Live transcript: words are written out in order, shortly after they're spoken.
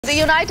The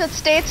United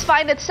States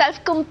find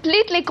itself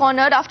completely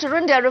cornered after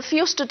India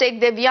refused to take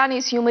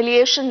Devyani's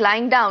humiliation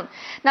lying down.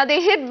 Now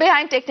they hid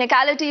behind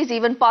technicalities,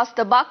 even passed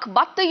the buck,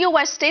 but the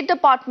US State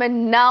Department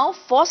now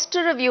forced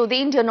to review the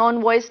Indian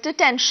envoy's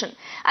detention,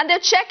 and they're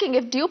checking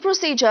if due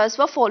procedures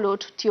were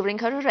followed during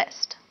her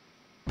arrest.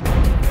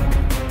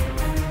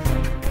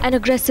 An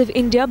aggressive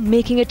India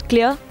making it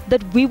clear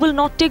that we will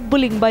not take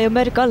bullying by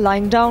America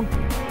lying down.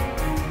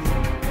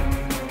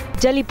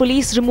 Delhi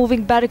police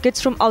removing barricades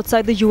from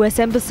outside the US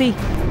embassy.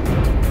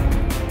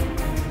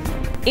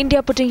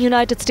 India putting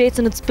United States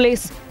in its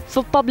place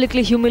for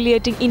publicly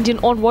humiliating Indian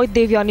envoy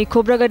Devyani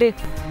Khobragade.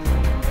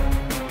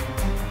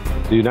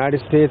 The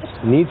United States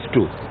needs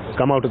to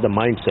come out of the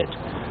mindset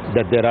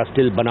that there are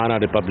still banana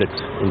republics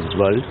in this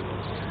world.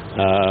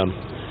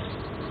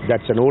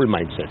 That's an old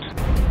mindset.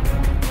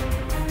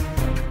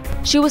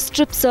 She was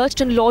strip-searched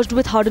and lodged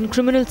with hardened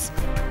criminals.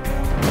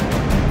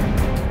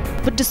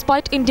 But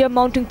despite India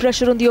mounting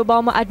pressure on the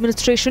Obama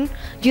administration,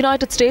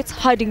 United States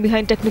hiding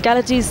behind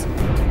technicalities.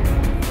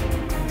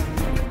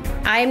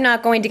 I'm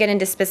not going to get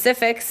into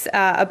specifics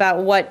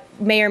about what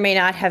may or may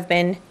not have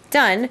been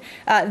done.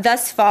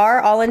 Thus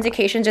far, all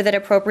indications are that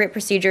appropriate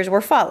procedures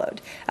were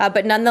followed.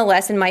 But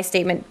nonetheless, and my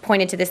statement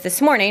pointed to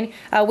this morning,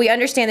 we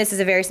understand this is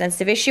a very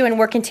sensitive issue and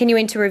we're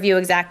continuing to review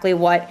exactly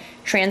what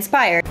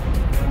transpired.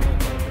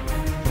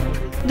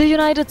 The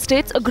United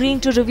States agreeing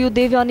to review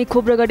Devyani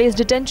Khobragade's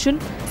detention,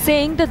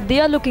 saying that they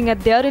are looking at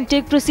their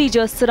intake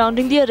procedures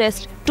surrounding the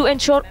arrest to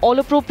ensure all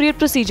appropriate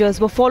procedures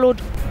were followed.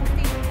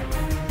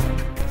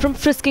 From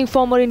frisking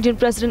former Indian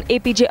President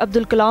APJ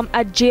Abdul Kalam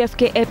at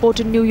JFK Airport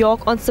in New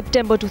York on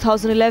September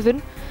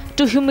 2011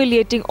 to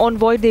humiliating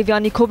envoy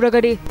Devyani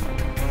Khobragade.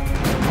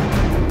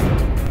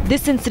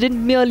 This incident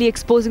merely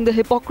exposing the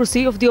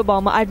hypocrisy of the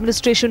Obama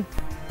administration.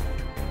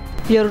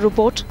 Bureau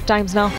Report, Times Now.